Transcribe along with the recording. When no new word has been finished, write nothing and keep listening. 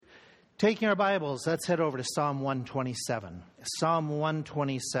Taking our Bibles, let's head over to Psalm 127. Psalm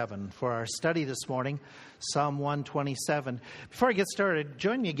 127 for our study this morning. Psalm 127. Before I get started,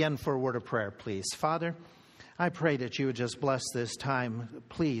 join me again for a word of prayer, please. Father, I pray that you would just bless this time.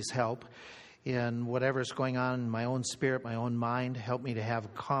 Please help in whatever's going on in my own spirit, my own mind. Help me to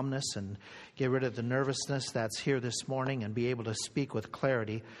have calmness and get rid of the nervousness that's here this morning and be able to speak with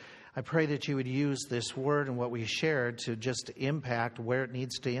clarity. I pray that you would use this word and what we shared to just impact where it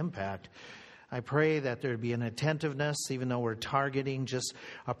needs to impact. I pray that there would be an attentiveness, even though we're targeting just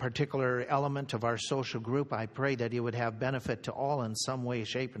a particular element of our social group. I pray that it would have benefit to all in some way,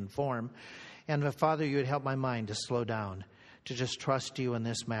 shape, and form. And Father, you would help my mind to slow down, to just trust you in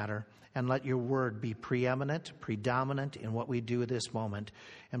this matter, and let your word be preeminent, predominant in what we do at this moment.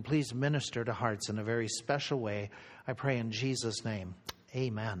 And please minister to hearts in a very special way. I pray in Jesus' name.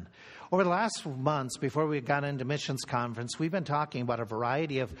 Amen. Over the last months, before we got into missions conference, we've been talking about a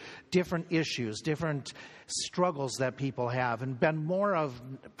variety of different issues, different struggles that people have, and been more of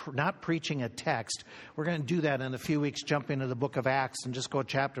not preaching a text. We're going to do that in a few weeks, jump into the book of Acts and just go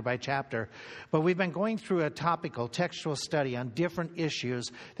chapter by chapter. But we've been going through a topical textual study on different issues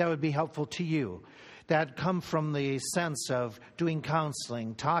that would be helpful to you, that come from the sense of doing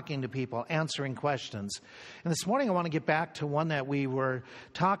counseling, talking to people, answering questions. And this morning I want to get back to one that we were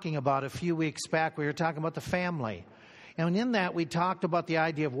talking about a few weeks back. We were talking about the family. And in that we talked about the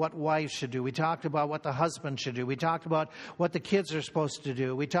idea of what wives should do. We talked about what the husband should do. We talked about what the kids are supposed to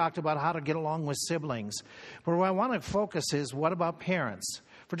do. We talked about how to get along with siblings. But where I want to focus is what about parents?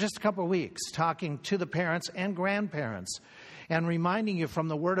 For just a couple of weeks, talking to the parents and grandparents, and reminding you from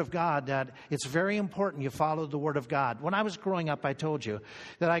the Word of God that it's very important you follow the Word of God. When I was growing up, I told you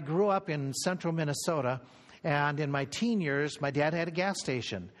that I grew up in central Minnesota, and in my teen years, my dad had a gas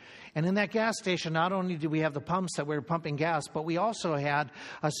station. And in that gas station, not only did we have the pumps that we were pumping gas, but we also had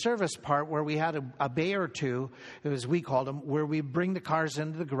a service part where we had a bay or two, as we called them, where we bring the cars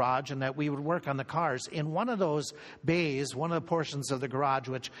into the garage and that we would work on the cars. In one of those bays, one of the portions of the garage,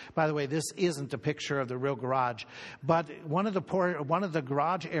 which, by the way, this isn't a picture of the real garage, but one of the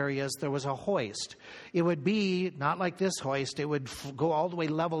garage areas, there was a hoist. It would be not like this hoist. It would go all the way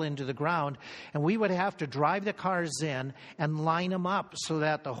level into the ground, and we would have to drive the cars in and line them up so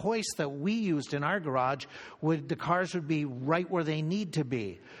that the hoist that we used in our garage, the cars would be right where they need to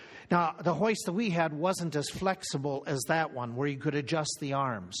be. Now, the hoist that we had wasn't as flexible as that one, where you could adjust the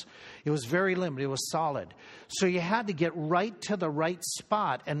arms. It was very limited. It was solid. So you had to get right to the right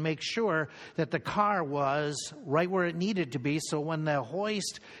spot and make sure that the car was right where it needed to be. So when the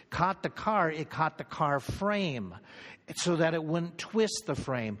hoist caught the car, it caught the car frame, so that it wouldn't twist the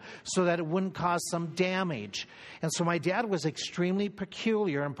frame, so that it wouldn't cause some damage. And so my dad was extremely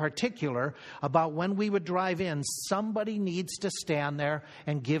peculiar and particular about when we would drive in, somebody needs to stand there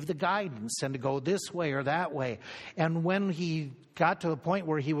and give the guidance and to go this way or that way. And when he got to the point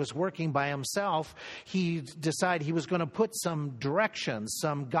where he was working by himself, he decided he was going to put some directions,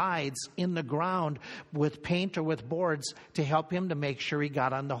 some guides in the ground with paint or with boards to help him to make sure he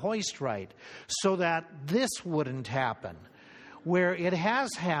got on the hoist right, so that this wouldn't happen. Where it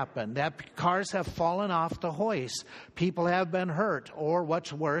has happened, that cars have fallen off the hoist, people have been hurt, or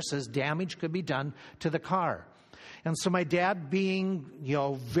what's worse is damage could be done to the car. And so my dad, being,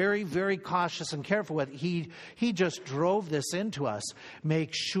 very, very cautious and careful with it, he just drove this into us. Make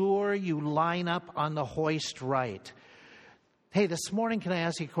sure you line up on the hoist right. Hey, this morning, can I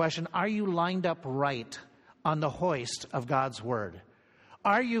ask you a question? Are you lined up right on the hoist of God's Word?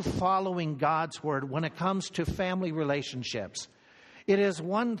 Are you following God's Word when it comes to family relationships? It is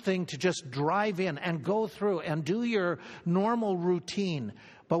one thing to just drive in and go through and do your normal routine.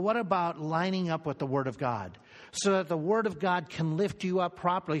 But what about lining up with the Word of God, so that the Word of God can lift you up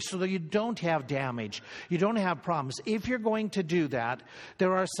properly, so that you don't have damage, you don't have problems? If you're going to do that,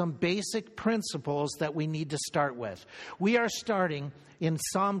 there are some basic principles that we need to start with. We are starting in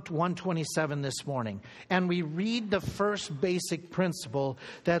Psalm 127 this morning, and we read the first basic principle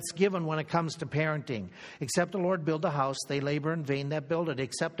that's given when it comes to parenting. Except the Lord build a house, they labor in vain that build it.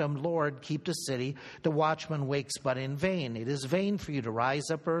 Except the Lord keep the city, the watchman wakes but in vain. It is vain for you to rise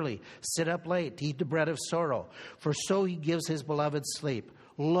up early, sit up late, to eat the bread of sorrow, for so he gives his beloved sleep.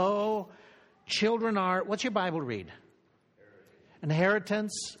 Lo, children are, what's your Bible read?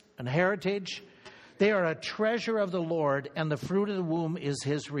 Inheritance and heritage. They are a treasure of the Lord, and the fruit of the womb is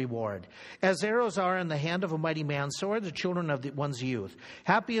his reward. As arrows are in the hand of a mighty man, so are the children of one's youth.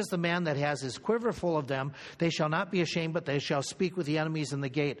 Happy is the man that has his quiver full of them. They shall not be ashamed, but they shall speak with the enemies in the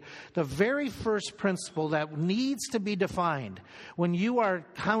gate. The very first principle that needs to be defined when you are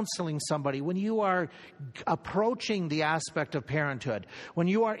counseling somebody, when you are approaching the aspect of parenthood, when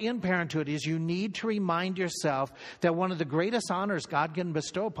you are in parenthood, is you need to remind yourself that one of the greatest honors God can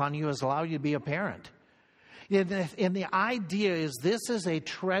bestow upon you is allow you to be a parent. And the idea is this is a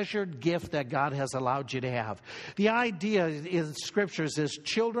treasured gift that God has allowed you to have. The idea in Scriptures is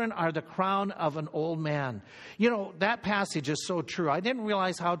children are the crown of an old man. You know, that passage is so true. I didn't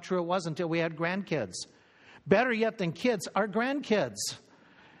realize how true it was until we had grandkids. Better yet than kids are grandkids.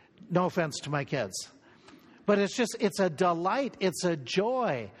 No offense to my kids. But it's a delight. It's a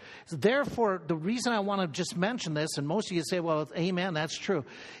joy. Therefore, the reason I want to just mention this, and most of you say, well, amen, that's true,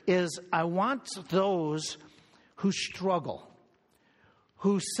 is I want those who struggle,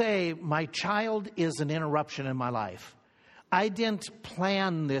 who say, my child is an interruption in my life. I didn't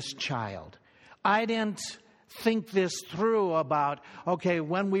plan this child. I didn't think this through about, okay,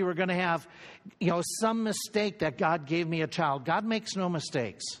 when we were going to have, some mistake that God gave me a child. God makes no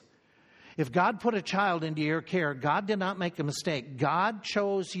mistakes. If God put a child into your care, God did not make a mistake. God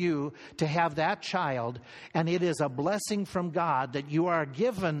chose you to have that child, and it is a blessing from God that you are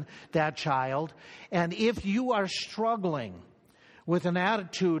given that child. And if you are struggling with an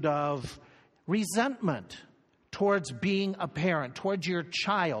attitude of resentment towards being a parent, towards your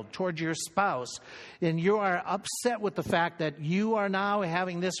child, towards your spouse, and you are upset with the fact that you are now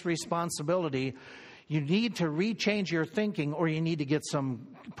having this responsibility, you need to rechange your thinking, or you need to get some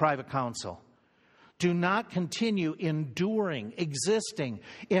private counsel. Do not continue enduring, existing,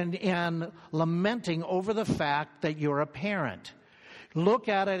 and lamenting over the fact that you're a parent. Look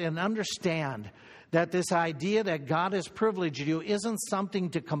at it and understand that this idea that God has privileged you isn't something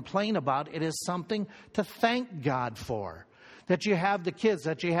to complain about. It is something to thank God for. That you have the kids,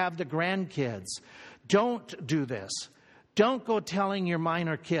 that you have the grandkids. Don't do this. Don't go telling your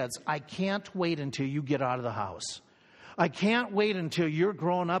minor kids, I can't wait until you get out of the house. I can't wait until you're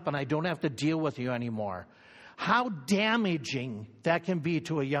grown up and I don't have to deal with you anymore. How damaging that can be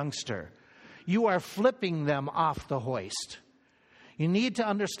to a youngster. You are flipping them off the hoist. You need to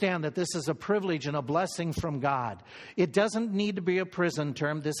understand that this is a privilege and a blessing from God. It doesn't need to be a prison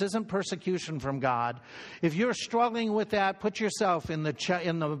term. This isn't persecution from God. If you're struggling with that, put yourself in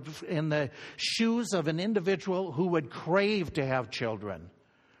the shoes of an individual who would crave to have children.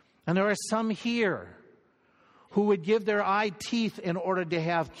 And there are some here who would give their eye teeth in order to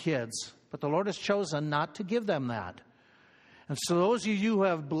have kids. But the Lord has chosen not to give them that. And so those of you who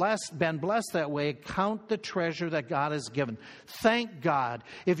have been blessed that way, count the treasure that God has given. Thank God.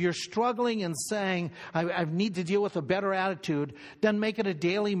 If you're struggling and saying, I need to deal with a better attitude, then make it a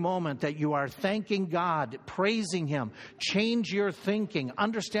daily moment that you are thanking God, praising Him. Change your thinking,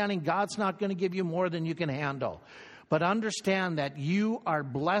 understanding God's not going to give you more than you can handle. But understand that you are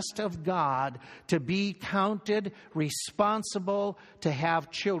blessed of God to be counted responsible to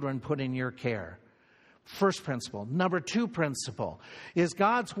have children put in your care. First principle. Number two principle is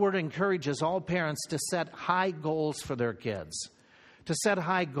God's Word encourages all parents to set high goals for their kids. To set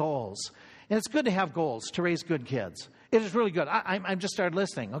high goals. And it's good to have goals to raise good kids. It is really good. I just started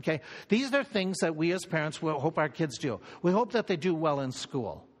listening, okay? These are things that we as parents will hope our kids do. We hope that they do well in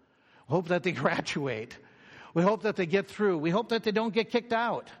school. We hope that they graduate. We hope that they get through. We hope that they don't get kicked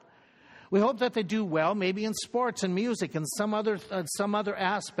out. We hope that they do well, maybe in sports and music and some other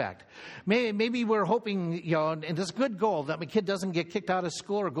aspect. Maybe we're hoping, and it's a good goal, that my kid doesn't get kicked out of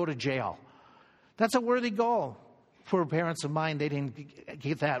school or go to jail. That's a worthy goal. For parents of mine, they didn't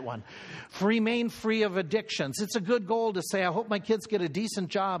get that one. Remain free of addictions. It's a good goal to say, I hope my kids get a decent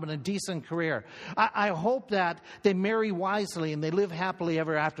job and a decent career. I hope that they marry wisely and they live happily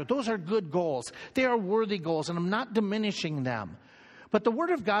ever after. Those are good goals. They are worthy goals, and I'm not diminishing them. But the Word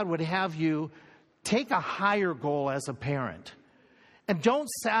of God would have you take a higher goal as a parent. And don't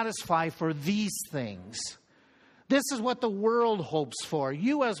satisfy for these things. This is what the world hopes for.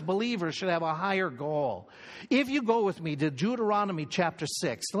 You as believers should have a higher goal. If you go with me to Deuteronomy chapter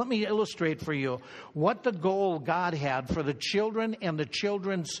 6, let me illustrate for you what the goal God had for the children and the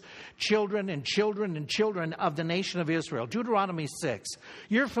children's children and children and children of the nation of Israel. Deuteronomy 6.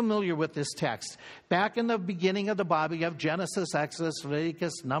 You're familiar with this text. Back in the beginning of the Bible, you have Genesis, Exodus,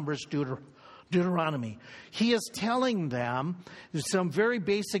 Leviticus, Numbers, Deuteronomy. He is telling them some very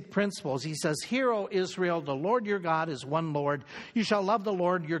basic principles. He says, Hear, O Israel, the Lord your God is one Lord. You shall love the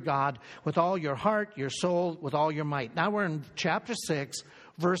Lord your God with all your heart, your soul, with all your might. Now we're in chapter 6,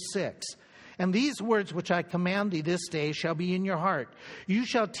 verse 6. And these words which I command thee this day shall be in your heart. You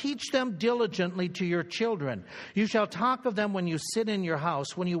shall teach them diligently to your children. You shall talk of them when you sit in your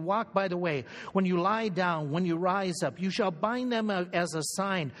house, when you walk by the way, when you lie down, when you rise up. You shall bind them as a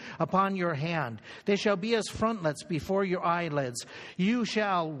sign upon your hand. They shall be as frontlets before your eyelids. You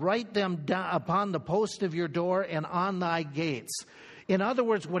shall write them down upon the post of your door and on thy gates. In other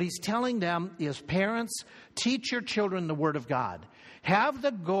words, what he's telling them is, parents, teach your children the Word of God. Have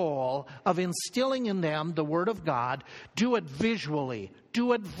the goal of instilling in them the Word of God. Do it visually.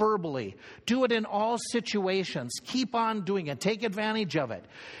 Do it verbally. Do it in all situations. Keep on doing it. Take advantage of it.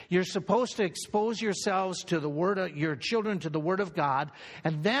 You're supposed to expose yourselves to the Word, your children to the Word of God.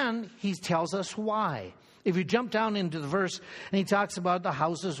 And then he tells us why. If you jump down into the verse, and he talks about the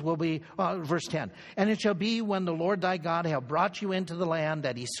houses will be, verse 10. And it shall be when the Lord thy God have brought you into the land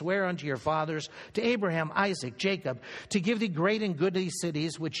that he sware unto your fathers, to Abraham, Isaac, Jacob, to give thee great and goodly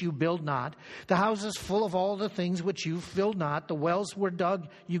cities which you build not, the houses full of all the things which you filled not, the wells were dug,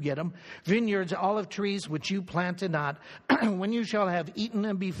 you get them, vineyards, olive trees which you planted not. When you shall have eaten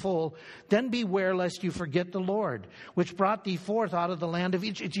and be full, then beware lest you forget the Lord, which brought thee forth out of the land of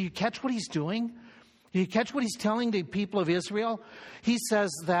Egypt. Do you catch what he's doing? Do you catch what he's telling the people of Israel? He says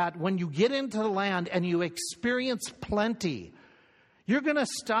that when you get into the land and you experience plenty, you're going to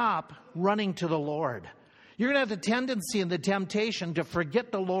stop running to the Lord. You're going to have the tendency and the temptation to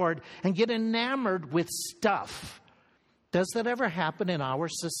forget the Lord and get enamored with stuff. Does that ever happen in our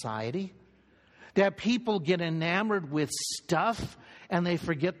society? That people get enamored with stuff and they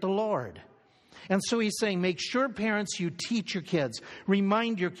forget the Lord. And so he's saying, make sure, parents, you teach your kids,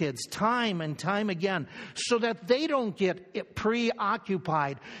 remind your kids time and time again, so that they don't get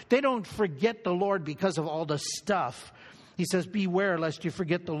preoccupied. They don't forget the Lord because of all the stuff. He says, beware lest you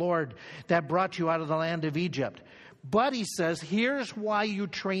forget the Lord that brought you out of the land of Egypt. But he says, here's why you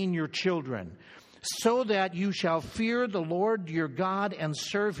train your children. So that you shall fear the Lord your God and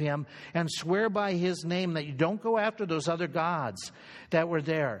serve him and swear by his name, that you don't go after those other gods that were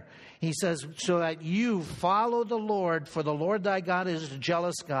there. He says, so that you follow the Lord, for the Lord thy God is a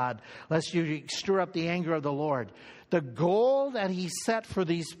jealous God, lest you stir up the anger of the Lord. The goal that he set for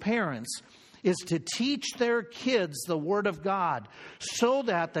these parents is to teach their kids the Word of God, so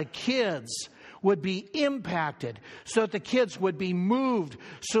that the kids would be impacted, so that the kids would be moved,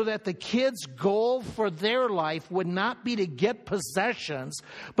 so that the kids' goal for their life would not be to get possessions,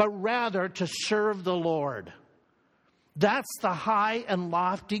 but rather to serve the Lord. That's the high and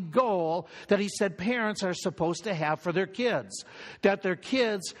lofty goal that he said parents are supposed to have for their kids. That their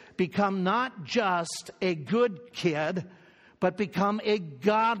kids become not just a good kid, but become a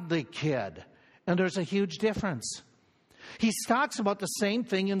godly kid. And there's a huge difference. He talks about the same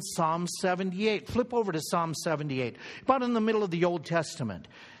thing in Psalm 78. Flip over to Psalm 78, about in the middle of the Old Testament.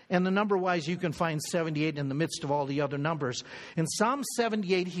 And the number-wise, you can find 78 in the midst of all the other numbers. In Psalm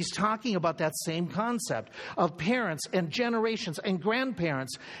 78, he's talking about that same concept of parents and generations and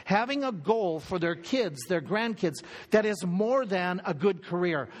grandparents having a goal for their kids, their grandkids, that is more than a good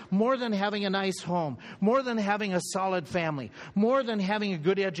career, more than having a nice home, more than having a solid family, more than having a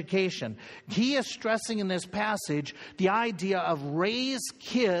good education. He is stressing in this passage the idea of raise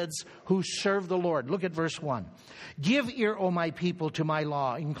kids who serve the Lord. Look at verse 1. Give ear, O my people, to my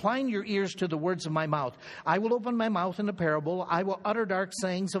law. Incline your ears to the words of my mouth. I will open my mouth in a parable. I will utter dark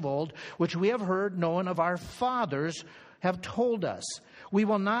sayings of old, which we have heard, known of our fathers, have told us. We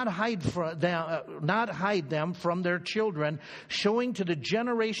will not hide them from their children, showing to the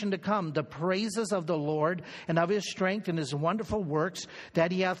generation to come the praises of the Lord and of his strength and his wonderful works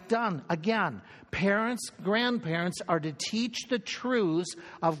that he hath done. Again, parents, grandparents are to teach the truths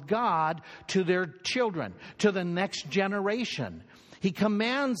of God to their children, to the next generation. He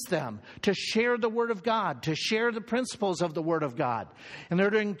commands them to share the Word of God, to share the principles of the Word of God. And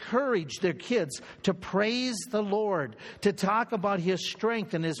they're to encourage their kids to praise the Lord, to talk about his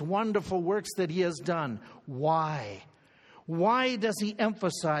strength and his wonderful works that he has done. Why? Why does he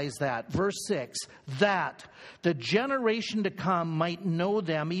emphasize that? Verse 6, that the generation to come might know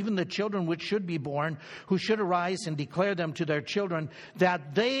them, even the children which should be born, who should arise and declare them to their children,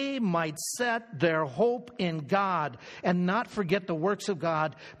 that they might set their hope in God and not forget the works of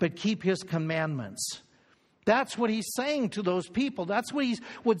God, but keep his commandments. That's what he's saying to those people. That's what he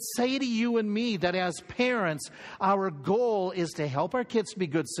would say to you and me, that as parents, our goal is to help our kids be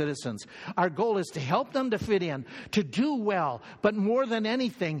good citizens. Our goal is to help them to fit in, to do well, but more than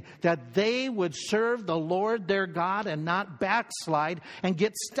anything, that they would serve the Lord their God and not backslide and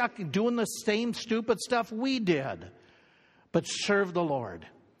get stuck doing the same stupid stuff we did, but serve the Lord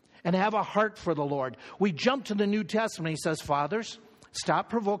and have a heart for the Lord. We jump to the New Testament. He says, fathers, Stop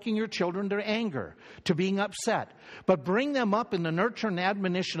provoking your children to anger, to being upset, but bring them up in the nurture and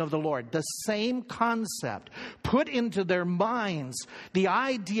admonition of the Lord. The same concept. Put into their minds the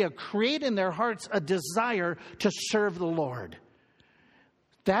idea, create in their hearts a desire to serve the Lord.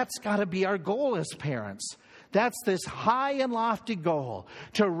 That's got to be our goal as parents. That's this high and lofty goal,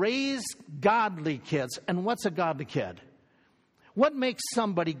 to raise godly kids. And what's a godly kid? What makes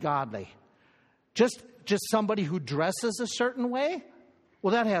somebody godly? Just somebody who dresses a certain way?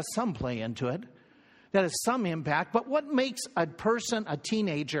 Well, that has some play into it. That has some impact. But what makes a person, a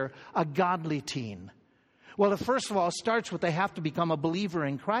teenager, a godly teen? Well, first of all, it starts with they have to become a believer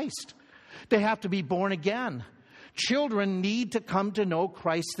in Christ. They have to be born again. Children need to come to know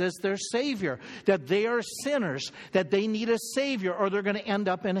Christ as their Savior, that they are sinners, that they need a Savior or they're going to end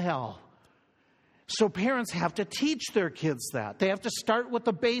up in hell. So parents have to teach their kids that. They have to start with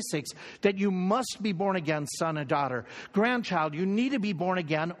the basics, that you must be born again, son and daughter. Grandchild, you need to be born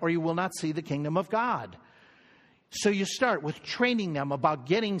again or you will not see the kingdom of God. So you start with training them about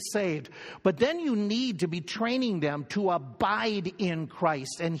getting saved. But then you need to be training them to abide in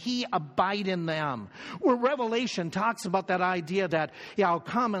Christ and He abide in them. Where Revelation talks about that idea that, I'll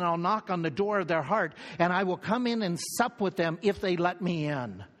come and I'll knock on the door of their heart and I will come in and sup with them if they let me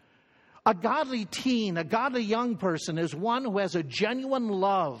in. A godly teen, a godly young person is one who has a genuine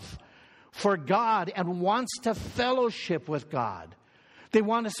love for God and wants to fellowship with God. They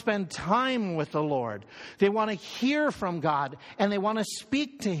want to spend time with the Lord. They want to hear from God, and they want to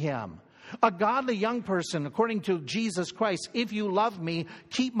speak to Him. A godly young person, according to Jesus Christ, if you love me,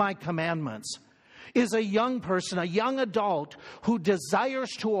 keep my commandments, is a young person, a young adult who desires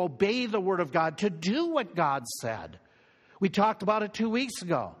to obey the Word of God, to do what God said. We talked about it 2 weeks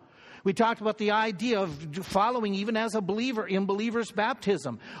ago. We talked about the idea of following even as a believer in believer's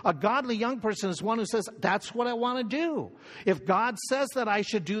baptism. A godly young person is one who says, that's what I want to do. If God says that I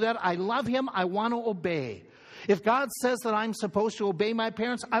should do that, I love Him, I want to obey. If God says that I'm supposed to obey my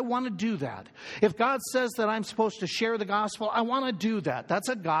parents, I want to do that. If God says that I'm supposed to share the gospel, I want to do that. That's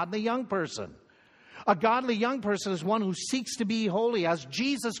a godly young person. A godly young person is one who seeks to be holy, as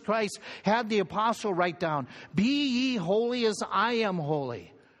Jesus Christ had the apostle write down, be ye holy as I am holy.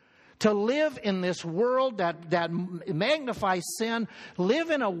 To live in this world that magnifies sin,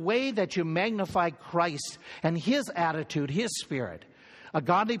 live in a way that you magnify Christ and His attitude, His spirit. A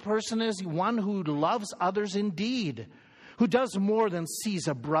godly person is one who loves others indeed, who does more than sees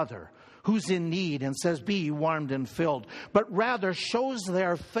a brother who's in need and says, be ye warmed and filled, but rather shows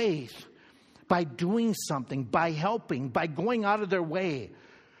their faith by doing something, by helping, by going out of their way.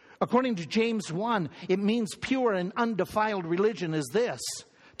 According to James 1, it means pure and undefiled religion is this: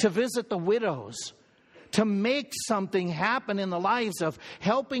 to visit the widows, to make something happen in the lives of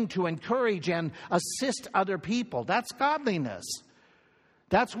helping to encourage and assist other people. That's godliness.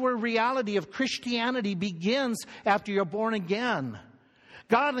 That's where reality of Christianity begins after you're born again.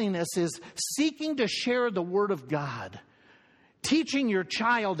 Godliness is seeking to share the Word of God. Teaching your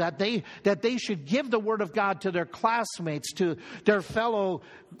child that they should give the Word of God to their classmates, to their fellow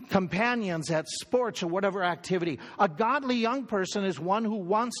companions at sports or whatever activity. A godly young person is one who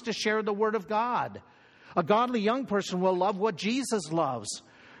wants to share the Word of God. A godly young person will love what Jesus loves.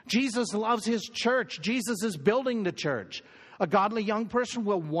 Jesus loves His church. Jesus is building the church. A godly young person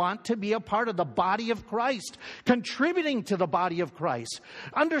will want to be a part of the body of Christ, contributing to the body of Christ,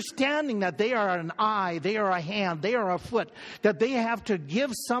 understanding that they are an eye, they are a hand, they are a foot, that they have to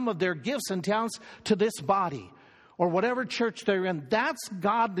give some of their gifts and talents to this body or whatever church they're in. That's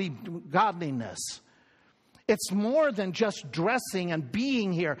godliness. It's more than just dressing and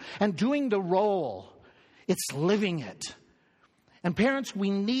being here and doing the role. It's living it. And parents,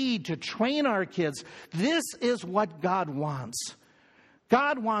 we need to train our kids. This is what God wants.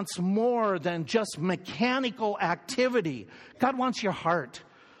 God wants more than just mechanical activity. God wants your heart,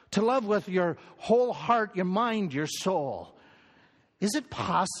 to love with your whole heart, your mind, your soul. Is it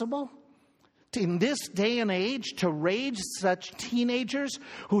possible in this day and age to raise such teenagers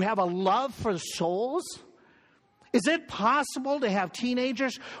who have a love for souls? Is it possible to have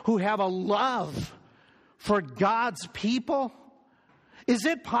teenagers who have a love for God's people? Is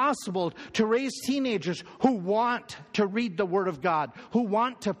it possible to raise teenagers who want to read the Word of God, who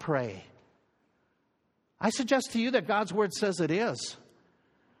want to pray? I suggest to you that God's Word says it is.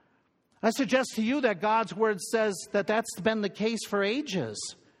 I suggest to you that God's Word says that that's been the case for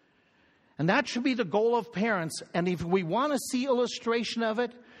ages. And that should be the goal of parents. And if we want to see illustration of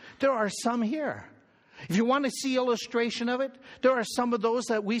it, there are some here. If you want to see illustration of it, there are some of those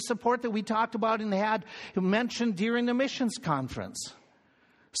that we support that we talked about and had mentioned during the missions conference.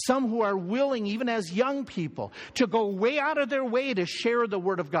 Some who are willing, even as young people, to go way out of their way to share the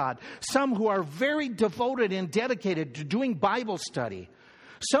Word of God. Some who are very devoted and dedicated to doing Bible study.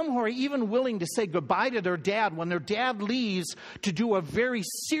 Some who are even willing to say goodbye to their dad when their dad leaves to do a very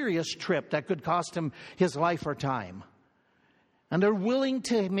serious trip that could cost him his life or time. And they're willing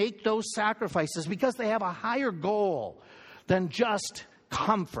to make those sacrifices because they have a higher goal than just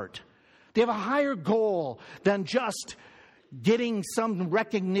comfort. They have a higher goal than just getting some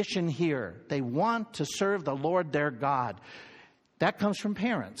recognition here. They want to serve the Lord their God. That comes from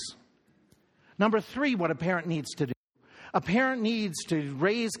parents. Number 3, what a parent needs to do. A parent needs to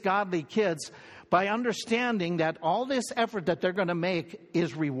raise godly kids by understanding that all this effort that they're going to make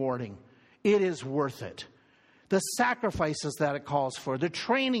is rewarding. It is worth it. The sacrifices that it calls for, the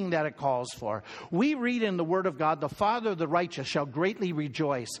training that it calls for. We read in the Word of God, the father of the righteous shall greatly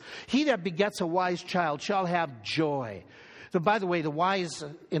rejoice. He that begets a wise child shall have joy. So, by the way, the wise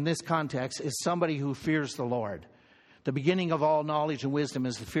in this context is somebody who fears the Lord. The beginning of all knowledge and wisdom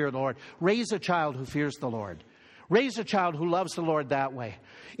is the fear of the Lord. Raise a child who fears the Lord. Raise a child who loves the Lord that way.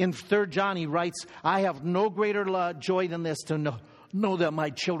 In 3 John, he writes, I have no greater joy than this, to know that my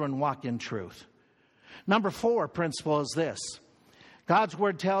children walk in truth. Number 4 principle is this. God's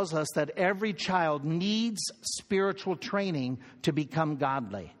Word tells us that every child needs spiritual training to become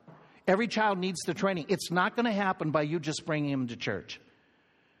godly. Every child needs the training. It's not going to happen by you just bringing him to church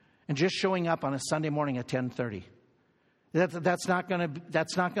and just showing up on a Sunday morning at 10:30. That's not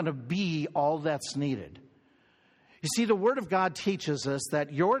going to be all that's needed. You see, the Word of God teaches us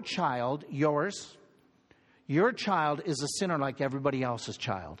that your child is a sinner like everybody else's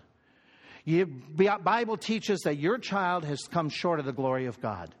child. The Bible teaches that your child has come short of the glory of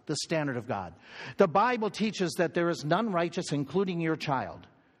God, the standard of God. The Bible teaches that there is none righteous, including your child.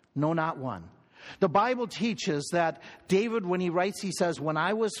 No, not one. The Bible teaches that David, when he writes, he says, when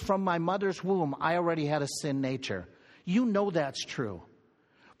I was from my mother's womb, I already had a sin nature. You know that's true.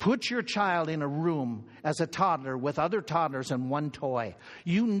 Put your child in a room as a toddler with other toddlers and one toy.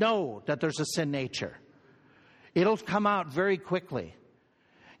 You know that there's a sin nature. It'll come out very quickly.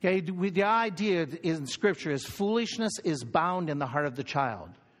 Okay, the idea in Scripture is foolishness is bound in the heart of the child.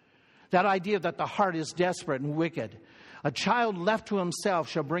 That idea that the heart is desperate and wicked. A child left to himself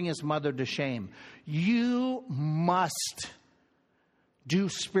shall bring his mother to shame. You must do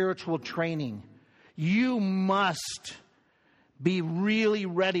spiritual training. You must be really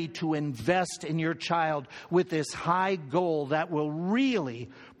ready to invest in your child with this high goal that will really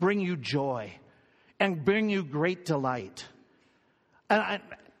bring you joy and bring you great delight. And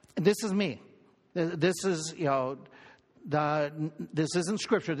this is me. This is, this isn't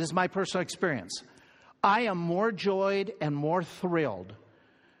Scripture. This is my personal experience. I am more joyed and more thrilled,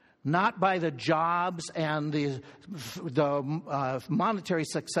 not by the jobs and the monetary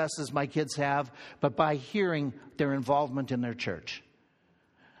successes my kids have, but by hearing their involvement in their church.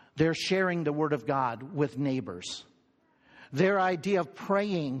 They're sharing the Word of God with neighbors. Their idea of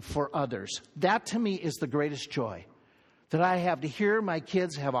praying for others. That to me is the greatest joy. That I have to hear my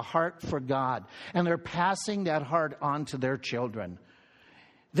kids have a heart for God. And they're passing that heart on to their children.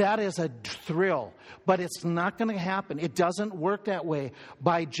 That is a thrill, but it's not going to happen. It doesn't work that way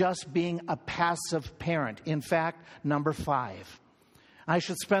by just being a passive parent. In fact, number 5. I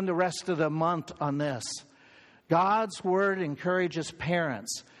should spend the rest of the month on this. God's Word encourages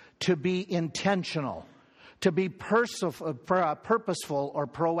parents to be intentional, to be purposeful or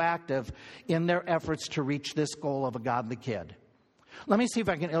proactive in their efforts to reach this goal of a godly kid. Let me see if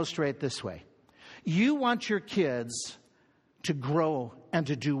I can illustrate it this way. You want your kids to grow and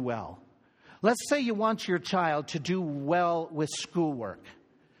to do well. Let's say you want your child to do well with schoolwork.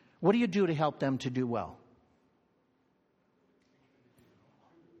 What do you do to help them to do well?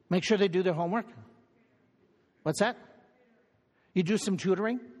 Make sure they do their homework. What's that? You do some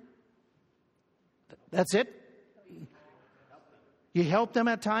tutoring? That's it? You help them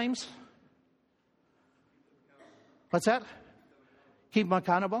at times? What's that? Keep them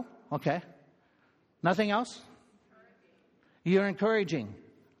accountable? Okay. Nothing else? You're encouraging.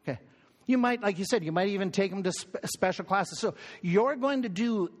 Okay. You might, like you said, you might even take them to special classes. So you're going to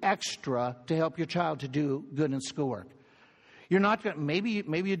do extra to help your child to do good in schoolwork. You're not going to, maybe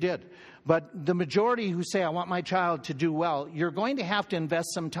you did. But the majority who say, I want my child to do well, you're going to have to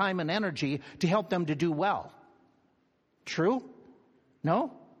invest some time and energy to help them to do well. True?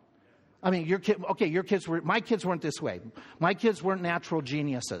 No? I mean, my kids weren't this way. My kids weren't natural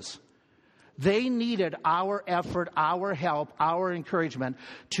geniuses. They needed our effort, our help, our encouragement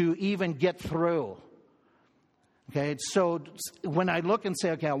to even get through. Okay, so when I look and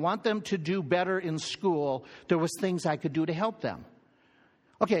say, okay, I want them to do better in school, there was things I could do to help them.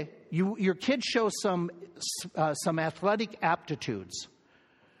 Okay, your kid shows some athletic aptitudes.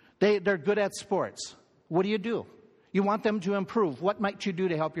 They're good at sports. What do? You want them to improve. What might you do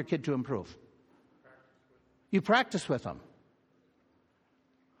to help your kid to improve? You practice with them.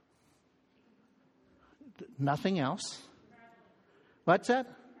 Nothing else? What's that?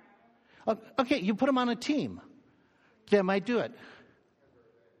 Okay, you put them on a team. They might do it.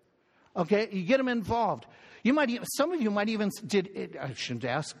 Okay, you get them involved. Some of you might even, I shouldn't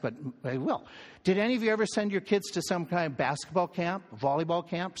ask, but I will. Did any of you ever send your kids to some kind of basketball camp, volleyball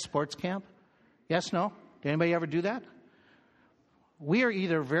camp, sports camp? Yes, no? Did anybody ever do that? We are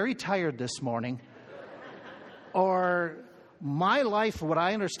either very tired this morning, or my life, what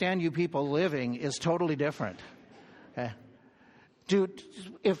I understand you people living, is totally different. Okay? Dude,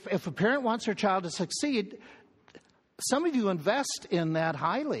 if a parent wants their child to succeed, some of you invest in that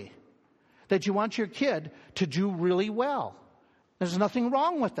highly. That you want your kid to do really well. There's nothing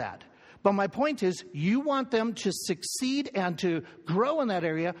wrong with that. But my point is, you want them to succeed and to grow in that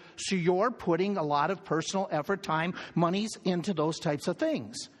area, so you're putting a lot of personal effort, time, monies into those types of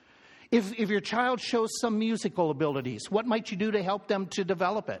things. If your child shows some musical abilities, what might you do to help them to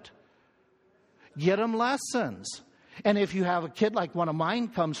develop it? Get them lessons. And if you have a kid like one of mine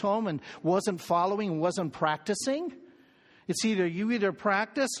comes home and wasn't following, wasn't practicing, it's either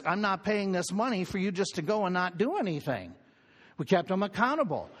practice, I'm not paying this money for you just to go and not do anything. We kept them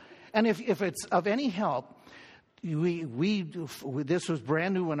accountable. And if it's of any help, this was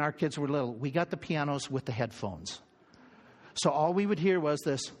brand new when our kids were little. We got the pianos with the headphones. So all we would hear was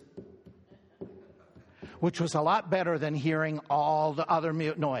this, which was a lot better than hearing all the other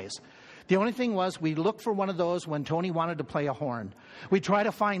noise. The only thing was, we looked for one of those when Tony wanted to play a horn. We tried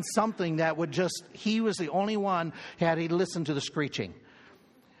to find something that would he was the only one had he listened to the screeching.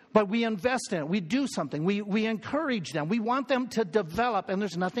 But we invest in it. We do something. We encourage them. We want them to develop, and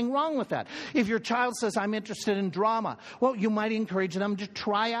there's nothing wrong with that. If your child says, I'm interested in drama, well, you might encourage them to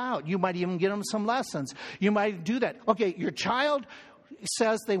try out. You might even give them some lessons. You might do that. Okay, your child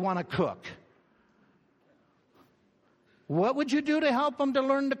says they want to cook. What would you do to help them to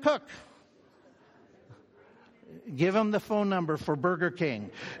learn to cook? Give them the phone number for Burger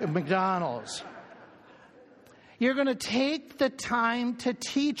King, McDonald's. You're going to take the time to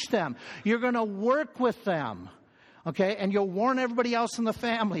teach them. You're going to work with them. Okay? And you'll warn everybody else in the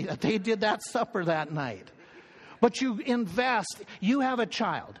family that they did that supper that night. But you invest. You have a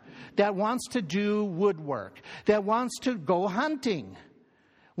child that wants to do woodwork, that wants to go hunting,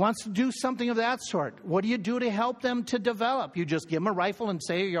 wants to do something of that sort. What do you do to help them to develop? You just give them a rifle and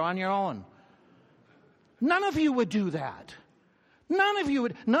say you're on your own. None of you would do that. None of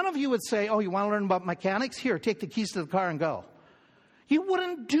you would say, oh, you want to learn about mechanics? Here, take the keys to the car and go. You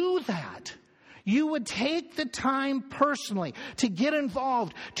wouldn't do that. You would take the time personally to get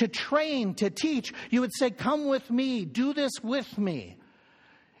involved, to train, to teach. You would say, come with me, do this with me,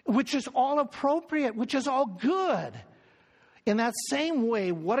 which is all appropriate, which is all good. In that same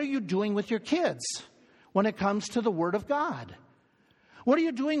way, what are you doing with your kids when it comes to the Word of God? What are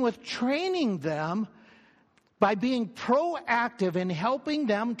you doing with training them by being proactive in helping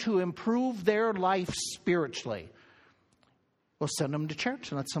them to improve their life spiritually? Well, send them to church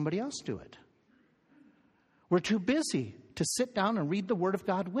and let somebody else do it. We're too busy to sit down and read the Word of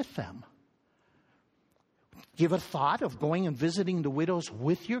God with them. Give a thought of going and visiting the widows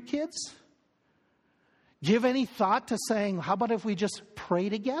with your kids? Give any thought to saying, how about if we just pray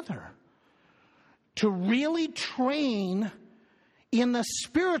together? To really train in the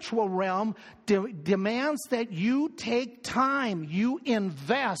spiritual realm demands that you take time, you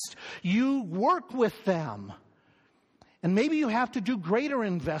invest, you work with them. And maybe you have to do greater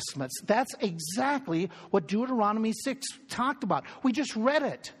investments. That's exactly what Deuteronomy 6 talked about. We just read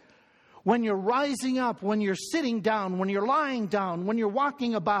it. When you're rising up, when you're sitting down, when you're lying down, when you're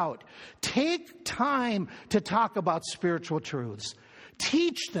walking about, take time to talk about spiritual truths.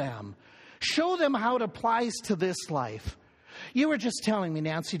 Teach them. Show them how it applies to this life. You were just telling me,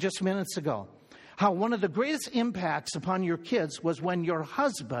 Nancy, just minutes ago, how one of the greatest impacts upon your kids was when your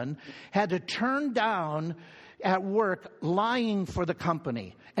husband had to turn down at work lying for the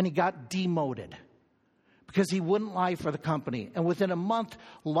company, and he got demoted because he wouldn't lie for the company. And within a month,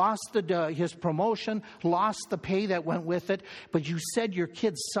 lost his promotion, lost the pay that went with it. But you said your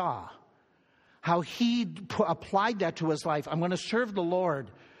kids saw how he applied that to his life. I'm going to serve the Lord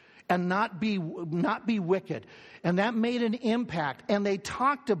and not be wicked. And that made an impact. And they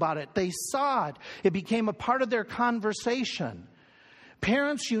talked about it. They saw it. It became a part of their conversation.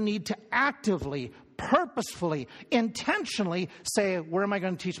 Parents, you need to actively, purposefully, intentionally say, where am I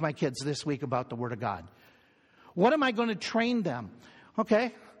going to teach my kids this week about the Word of God? What am I going to train them?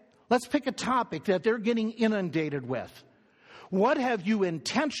 Okay, let's pick a topic that they're getting inundated with. What have you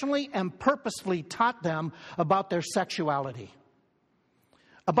intentionally and purposefully taught them about their sexuality?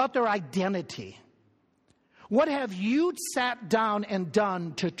 About their identity? What have you sat down and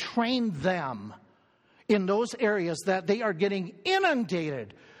done to train them in those areas that they are getting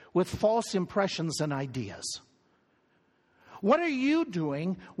inundated with false impressions and ideas? What are you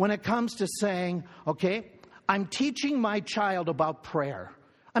doing when it comes to saying, okay, I'm teaching my child about prayer.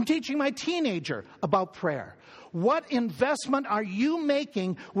 I'm teaching my teenager about prayer. What investment are you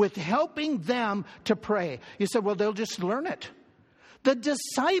making with helping them to pray? You said, well, they'll just learn it. The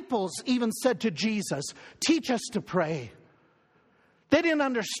disciples even said to Jesus, teach us to pray. They didn't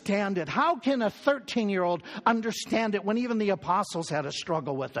understand it. How can a 13-year-old understand it when even the apostles had a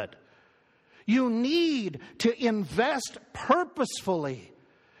struggle with it? You need to invest purposefully.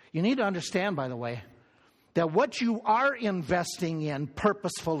 You need to understand, by the way, that what you are investing in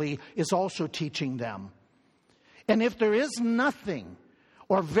purposefully is also teaching them. And if there is nothing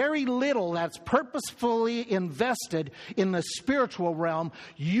or very little that's purposefully invested in the spiritual realm,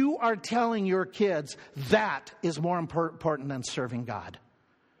 you are telling your kids that is more important than serving God.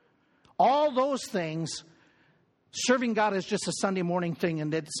 All those things, serving God is just a Sunday morning thing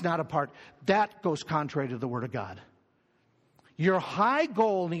and it's not a part. That goes contrary to the Word of God. Your high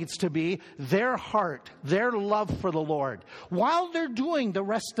goal needs to be their heart, their love for the Lord, while they're doing the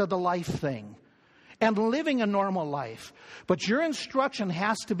rest of the life thing and living a normal life. But your instruction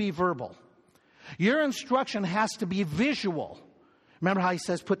has to be verbal. Your instruction has to be visual. Remember how he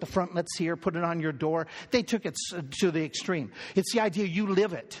says, put the frontlets here, put it on your door? They took it to the extreme. It's the idea you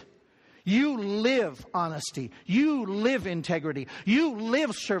live it. You live honesty. You live integrity. You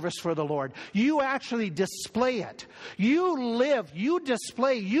live service for the Lord. You actually display it. You live, you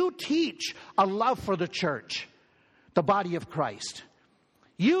display, you teach a love for the church, the body of Christ.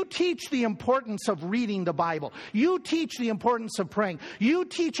 You teach the importance of reading the Bible. You teach the importance of praying. You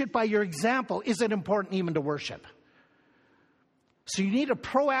teach it by your example. Is it important even to worship? So you need to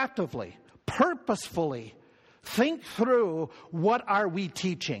proactively, purposefully think through, what are we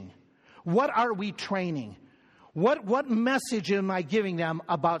teaching? What are we training? What message am I giving them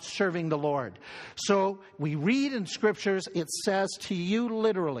about serving the Lord? So we read in scriptures, it says to you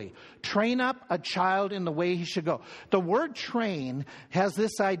literally, train up a child in the way he should go. The word train has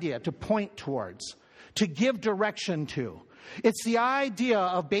this idea, to point towards, to give direction to. It's the idea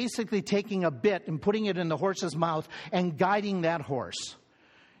of basically taking a bit and putting it in the horse's mouth and guiding that horse.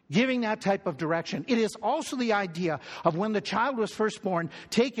 Giving that type of direction. It is also the idea of when the child was first born,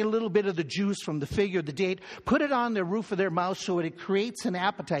 take a little bit of the juice from the fig or the date, put it on the roof of their mouth so it creates an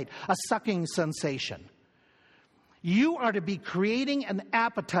appetite, a sucking sensation. You are to be creating an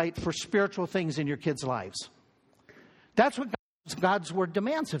appetite for spiritual things in your kids' lives. That's what God's Word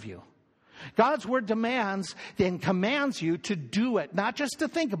demands of you. God's Word demands and commands you to do it, not just to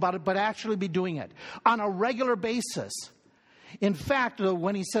think about it, but actually be doing it on a regular basis. In fact,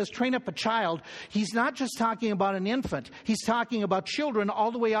 when he says train up a child, he's not just talking about an infant. He's talking about children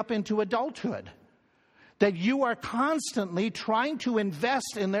all the way up into adulthood. That you are constantly trying to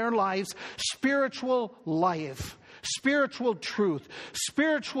invest in their lives spiritual life, spiritual truth,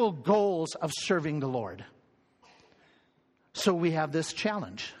 spiritual goals of serving the Lord. So we have this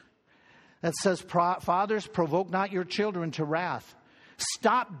challenge that says, fathers, provoke not your children to wrath.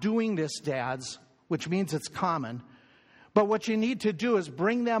 Stop doing this, dads, which means it's common. But what you need to do is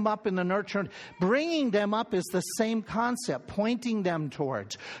bring them up in the nurture. Bringing them up is the same concept, pointing them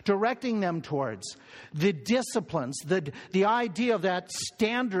towards, directing them towards the disciplines, the idea of that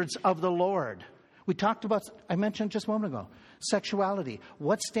standards of the Lord. We talked about, I mentioned just a moment ago, sexuality.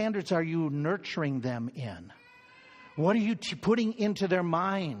 What standards are you nurturing them in? What are you putting into their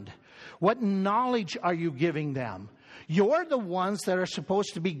mind? What knowledge are you giving them? You're the ones that are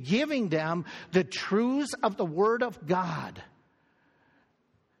supposed to be giving them the truths of the Word of God.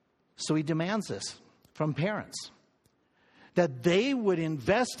 So he demands this from parents, that they would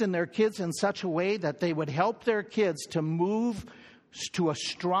invest in their kids in such a way that they would help their kids to move to a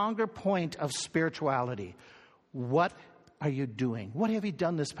stronger point of spirituality. What are you doing? What have you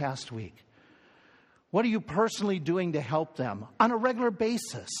done this past week? What are you personally doing to help them on a regular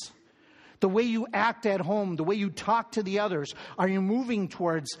basis? The way you act at home, the way you talk to the others, are you moving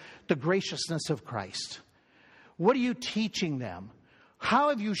towards the graciousness of Christ? What are you teaching them? How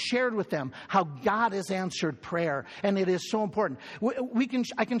have you shared with them how God has answered prayer? And it is so important.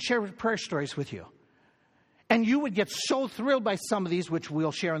 I can share prayer stories with you. And you would get so thrilled by some of these, which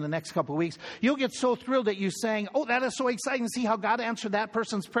we'll share in the next couple of weeks. You'll get so thrilled that you're saying, oh, that is so exciting to see how God answered that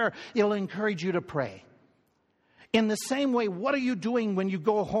person's prayer. It'll encourage you to pray. In the same way, what are you doing when you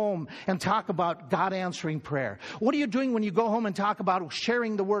go home and talk about God answering prayer? What are you doing when you go home and talk about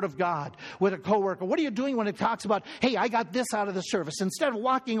sharing the Word of God with a coworker? What are you doing when it talks about, hey, I got this out of the service? Instead of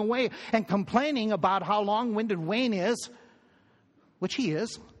walking away and complaining about how long-winded Wayne is, which he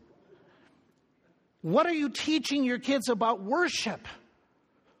is, what are you teaching your kids about worship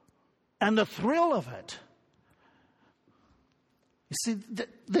and the thrill of it? You see,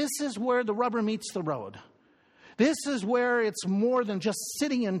 this is where the rubber meets the road. This is where it's more than just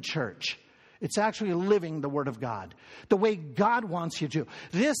sitting in church. It's actually living the Word of God the way God wants you to.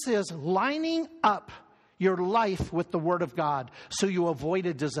 This is lining up your life with the Word of God so you avoid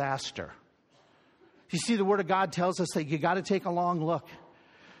a disaster. You see, the Word of God tells us that you got to take a long look.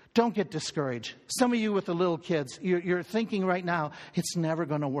 Don't get discouraged. Some of you with the little kids, you're thinking right now, it's never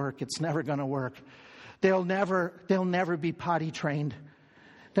going to work. It's never going to work. They'll never be potty trained.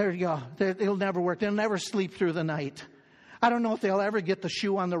 There you go. It'll never work. They'll never sleep through the night. I don't know if they'll ever get the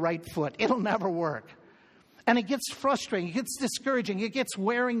shoe on the right foot. It'll never work. And it gets frustrating. It gets discouraging. It gets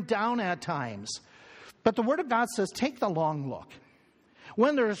wearing down at times. But the Word of God says, take the long look.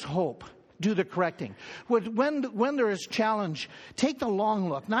 When there's hope, do the correcting. When there is challenge, take the long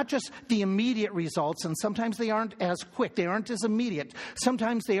look. Not just the immediate results. And sometimes they aren't as quick. They aren't as immediate.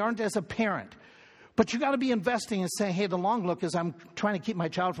 Sometimes they aren't as apparent. But you got to be investing and saying, hey, the long look is I'm trying to keep my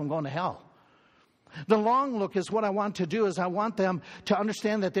child from going to hell. The long look is what I want to do is I want them to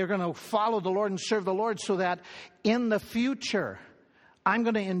understand that they're going to follow the Lord and serve the Lord so that in the future, I'm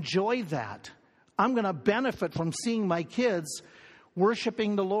going to enjoy that. I'm going to benefit from seeing my kids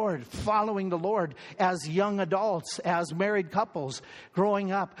worshiping the Lord, following the Lord as young adults, as married couples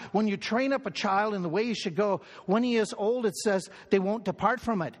growing up. When you train up a child in the way he should go, when he is old, it says they won't depart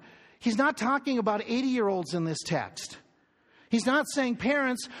from it. He's not talking about 80-year-olds in this text. He's not saying,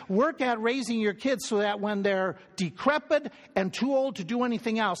 parents, work at raising your kids so that when they're decrepit and too old to do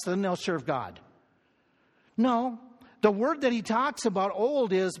anything else, then they'll serve God. No, the word that he talks about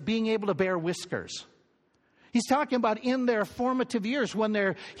old is being able to bear whiskers. He's talking about in their formative years, when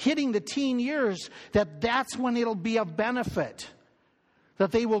they're hitting the teen years, that's when it'll be of benefit,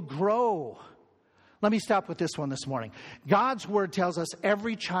 that they will grow. Let me stop with this one this morning. God's Word tells us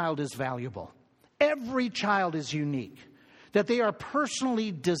every child is valuable. Every child is unique. That they are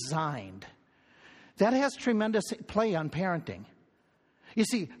personally designed. That has tremendous play on parenting. You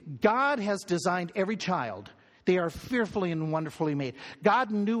see, God has designed every child. They are fearfully and wonderfully made. God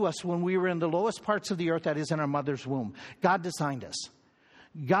knew us when we were in the lowest parts of the earth, that is in our mother's womb. God designed us.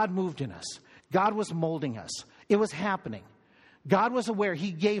 God moved in us. God was molding us. It was happening. God was aware.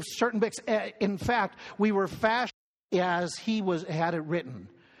 He gave certain books. In fact, we were fashioned as He had it written.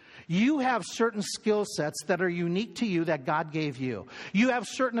 You have certain skill sets that are unique to you that God gave you. You have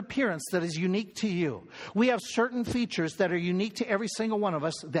certain appearance that is unique to you. We have certain features that are unique to every single one of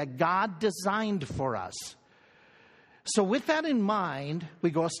us that God designed for us. So with that in mind, we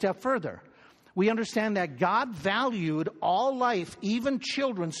go a step further. We understand that God valued all life, even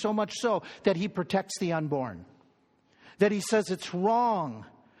children, so much so that He protects the unborn. That He says it's wrong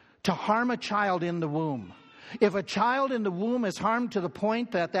to harm a child in the womb. If a child in the womb is harmed to the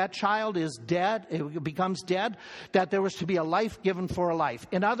point that that child is dead, it becomes dead, that there was to be a life given for a life.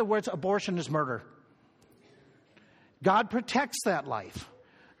 In other words, abortion is murder. God protects that life.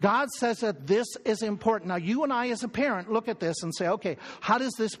 God says that this is important. Now, you and I as a parent look at this and say, okay, how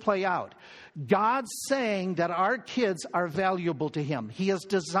does this play out? God's saying that our kids are valuable to Him. He has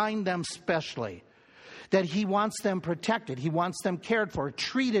designed them specially. That He wants them protected. He wants them cared for,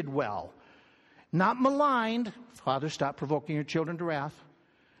 treated well. Not maligned. Father, stop provoking your children to wrath.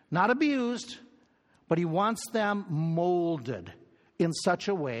 Not abused. But He wants them molded in such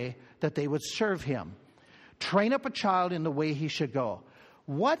a way that they would serve Him. Train up a child in the way he should go.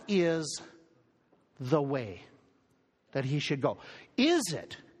 What is the way that he should go? Is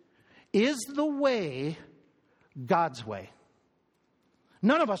the way God's way?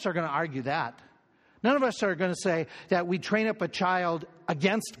 None of us are going to argue that. None of us are going to say that we train up a child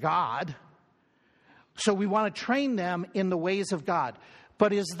against God. So we want to train them in the ways of God.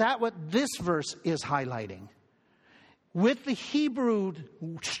 But is that what this verse is highlighting? With the Hebrew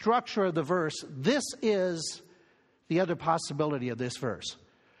structure of the verse, this is the other possibility of this verse.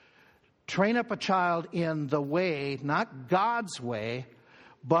 Train up a child in the way, not God's way,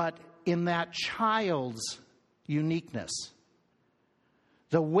 but in that child's uniqueness.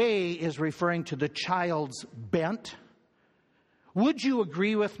 The way is referring to the child's bent. Would you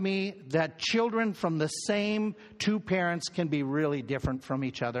agree with me that children from the same two parents can be really different from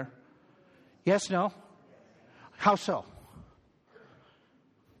each other? Yes, no? How so?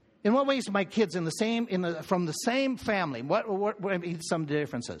 In what ways are my kids from the same family? What are some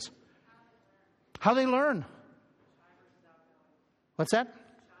differences? How they learn. What's that?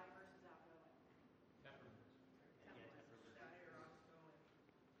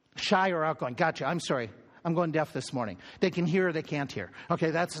 Shy or outgoing. Gotcha. I'm sorry. I'm going deaf this morning. They can hear or they can't hear. Okay,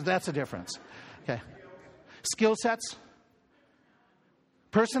 that's a difference. Okay. Skill sets.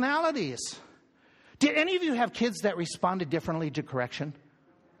 Personalities. Did any of you have kids that responded differently to correction?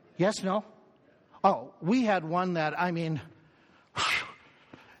 Yes, no? Oh, we had one that,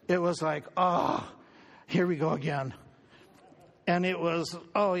 it was like, oh, here we go again. And it was,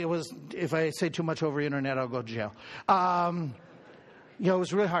 if I say too much over the internet, I'll go to jail. It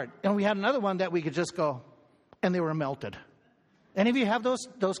was really hard. And we had another one that we could just go, and they were melted. Any of you have those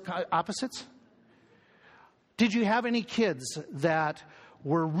opposites? Did you have any kids that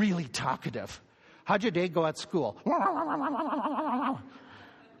were really talkative? How'd your day go at school?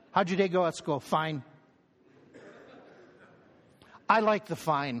 How'd your day go at school? Fine. I like the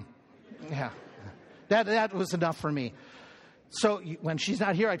fine. Yeah. That was enough for me. So when she's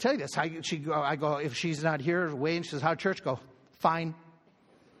not here, I tell you this. I go, if she's not here, wait, and she says, how'd church go? Fine.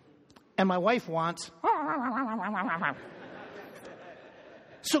 And my wife wants.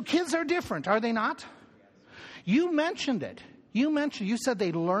 So kids are different, are they not? You mentioned it. You said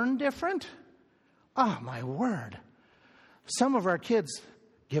they learn different. Oh, my word. Some of our kids,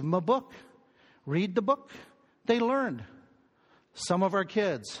 give them a book. Read the book. They learned. Some of our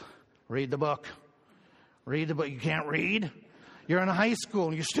kids, read the book. Read the book. You can't read? You're in high school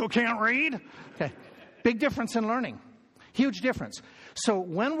and you still can't read? Okay. Big difference in learning. Huge difference. So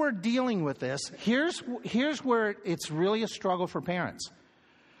when we're dealing with this, here's where it's really a struggle for parents.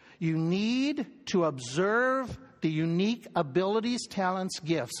 You need to observe the unique abilities, talents,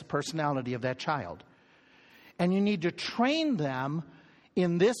 gifts, personality of that child. And you need to train them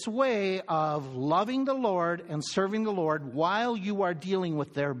in this way of loving the Lord and serving the Lord while you are dealing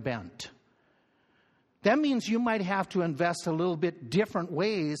with their bent. That means you might have to invest a little bit different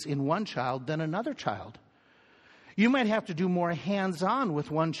ways in one child than another child. You might have to do more hands-on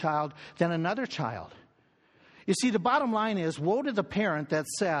with one child than another child. You see, the bottom line is, woe to the parent that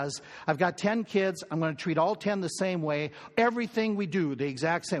says, I've got 10 kids, I'm going to treat all 10 the same way. Everything we do, the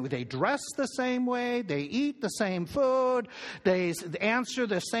exact same way. They dress the same way, they eat the same food, they answer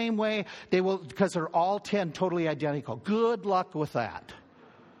the same way. They will, because they're all 10 totally identical. Good luck with that.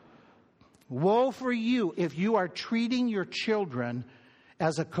 Woe for you if you are treating your children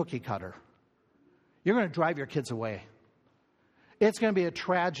as a cookie cutter. You're going to drive your kids away. It's going to be a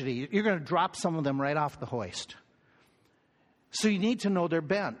tragedy. You're going to drop some of them right off the hoist. So you need to know their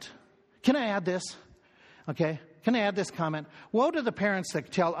bent. Can I add this? Okay. Can I add this comment? Woe to the parents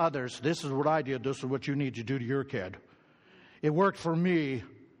that tell others, this is what I did, this is what you need to do to your kid. It worked for me.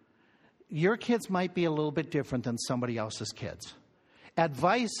 Your kids might be a little bit different than somebody else's kids.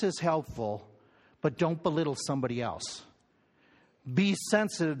 Advice is helpful, but don't belittle somebody else. Be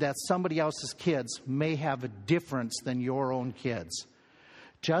sensitive that somebody else's kids may have a difference than your own kids.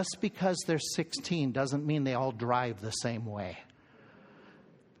 Just because they're 16 doesn't mean they all drive the same way.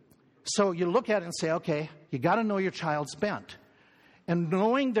 So you look at it and say, okay, you got to know your child's bent. And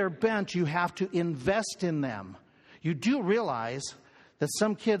knowing their bent, you have to invest in them. You do realize that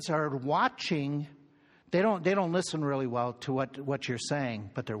some kids are watching. They don't listen really well to what you're saying,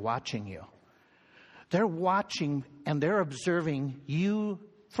 but they're watching you. They're watching and they're observing you,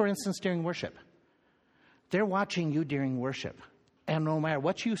 for instance, during worship. They're watching you during worship. And no matter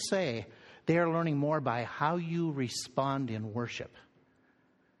what you say, they are learning more by how you respond in worship.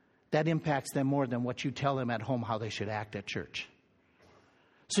 That impacts them more than what you tell them at home how they should act at church.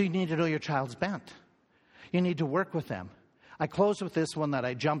 So you need to know your child's bent. You need to work with them. I close with this one that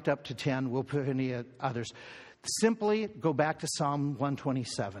I jumped up to 10. We'll put any others. Simply go back to Psalm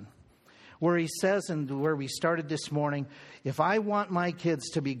 127. Where he says, and where we started this morning, if I want my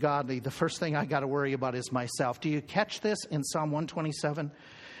kids to be godly, the first thing I got to worry about is myself. Do you catch this in Psalm 127?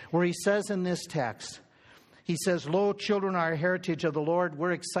 Where he says in this text, he says, lo, children are a heritage of the Lord.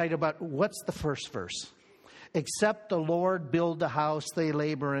 We're excited about, what's the first verse? Except the Lord build the house, they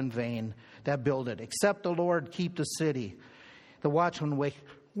labor in vain that build it. Except the Lord keep the city, the watchman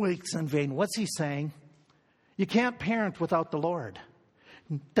wakes in vain. What's he saying? You can't parent without the Lord.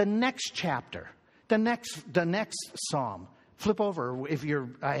 The next chapter, the next psalm. Flip over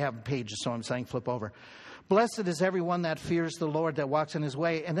I have pages, so I'm saying flip over. Blessed is everyone that fears the Lord, that walks in his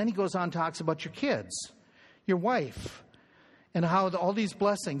way. And then he goes on and talks about your kids, your wife, and how all these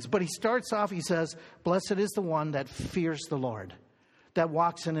blessings. But he starts off, he says, blessed is the one that fears the Lord, that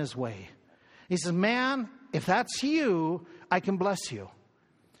walks in his way. He says, man, if that's you, I can bless you.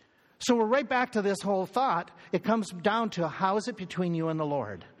 So we're right back to this whole thought. It comes down to, how is it between you and the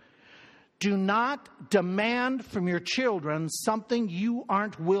Lord? Do not demand from your children something you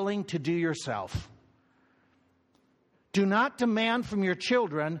aren't willing to do yourself. Do not demand from your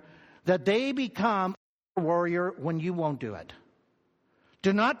children that they become a warrior when you won't do it.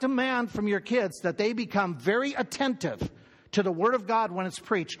 Do not demand from your kids that they become very attentive to the Word of God when it's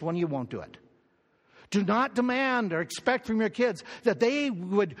preached when you won't do it. Do not demand or expect from your kids that they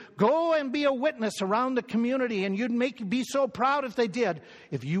would go and be a witness around the community, and you'd be so proud if they did,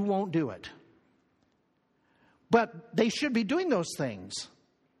 if you won't do it. But they should be doing those things.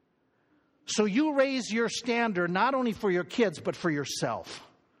 So you raise your standard not only for your kids, but for yourself.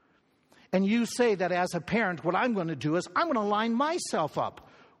 And you say that as a parent, what I'm going to do is I'm going to line myself up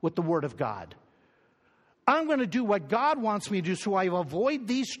with the Word of God. I'm going to do what God wants me to do so I avoid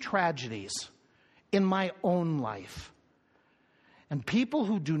these tragedies in my own life. And people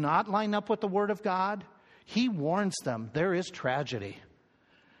who do not line up with the Word of God, He warns them, there is tragedy.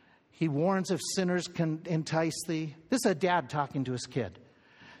 He warns, if sinners can entice thee. This is a dad talking to his kid.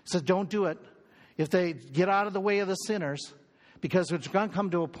 He says, don't do it. If they get out of the way of the sinners, because it's going to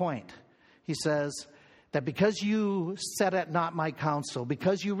come to a point, he says, that because you set at not my counsel,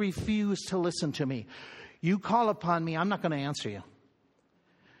 because you refuse to listen to me, you call upon me, I'm not going to answer you.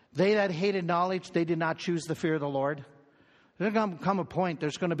 They that hated knowledge, they did not choose the fear of the Lord. There's going to come a point,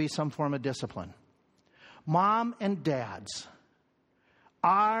 there's going to be some form of discipline. Mom and dads,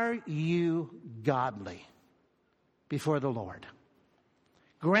 are you godly before the Lord?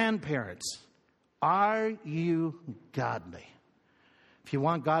 Grandparents, are you godly? If you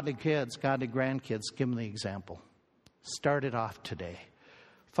want godly kids, godly grandkids, give them the example. Start it off today.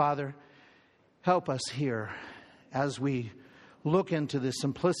 Father, help us here as we look into the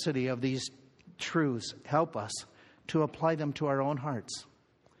simplicity of these truths. Help us to apply them to our own hearts.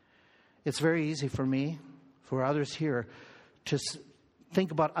 It's very easy for me, for others here, to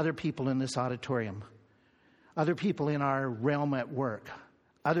think about other people in this auditorium, other people in our realm at work,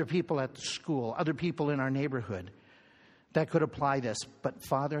 other people at school, other people in our neighborhood that could apply this. But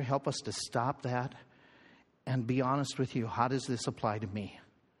Father, help us to stop that and be honest with you. How does this apply to me?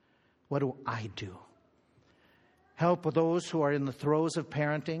 What do I do? Help those who are in the throes of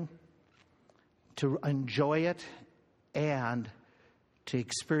parenting to enjoy it and to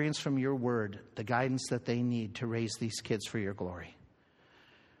experience from your word the guidance that they need to raise these kids for your glory.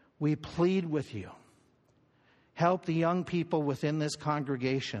 We plead with you. Help the young people within this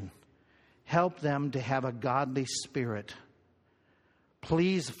congregation. Help them to have a godly spirit.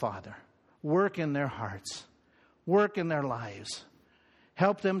 Please, Father, work in their hearts. Work in their lives.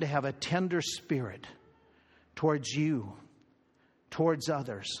 Help them to have a tender spirit towards you, towards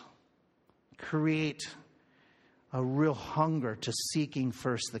others. Create a real hunger to seeking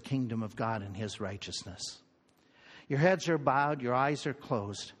first the kingdom of God and His righteousness. Your heads are bowed, your eyes are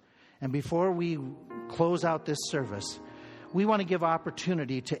closed. And before we close out this service, we want to give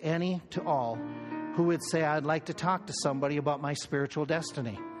opportunity to all who would say, I'd like to talk to somebody about my spiritual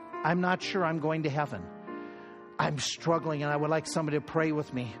destiny. I'm not sure I'm going to heaven. I'm struggling and I would like somebody to pray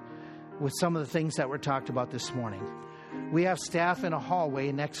with me with some of the things that were talked about this morning. We have staff in a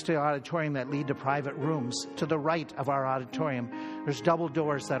hallway next to the auditorium that lead to private rooms. To the right of our auditorium, there's double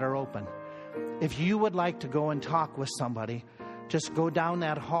doors that are open. If you would like to go and talk with somebody, just go down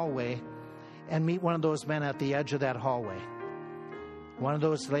that hallway and meet one of those men at the edge of that hallway. One of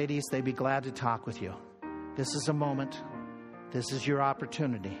those ladies, they'd be glad to talk with you. This is a moment. This is your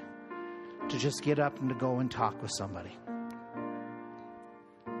opportunity to just get up and to go and talk with somebody.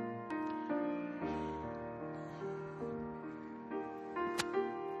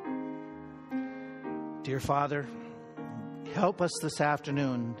 Dear Father, help us this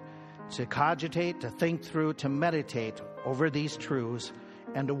afternoon to cogitate, to think through, to meditate over these truths,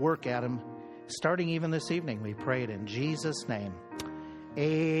 and to work at them, starting even this evening. We pray it in Jesus' name.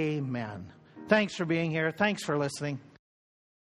 Amen. Thanks for being here. Thanks for listening.